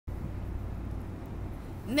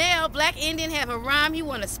Now, Black Indian have a rhyme you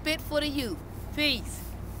want to spit for the youth. Peace.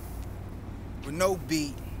 With no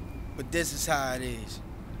beat, but this is how it is.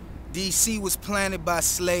 DC was planted by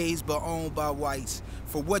slaves but owned by whites.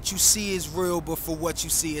 For what you see is real, but for what you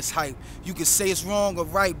see is hype. You can say it's wrong or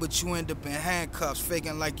right, but you end up in handcuffs,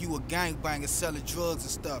 faking like you a gangbanger selling drugs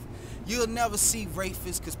and stuff. You'll never see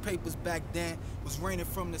rapists, cause papers back then was raining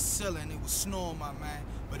from the ceiling. It was snowing, my man.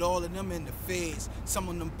 But all of them in the feds, some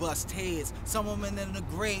of them bust heads, some of them in the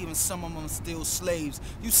grave, and some of them still slaves.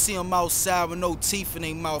 You see them outside with no teeth in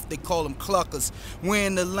their mouth, they call them cluckers. We're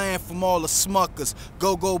in the land from all the smuckers.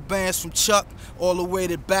 Go-go bands from Chuck all the way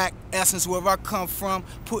to back. Essence where I come from,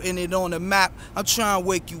 putting it on the map. I'm trying to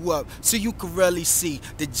wake you up so you can really see.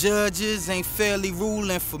 The judges ain't fairly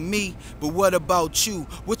ruling for me, but what about you?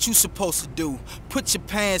 What you supposed to do? Put your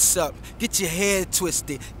pants up, get your head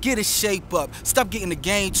twisted, get a shape up, stop getting the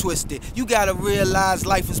game twisted. You gotta realize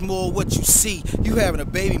life is more what you see. You having a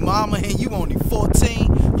baby mama and you only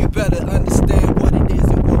 14, you better understand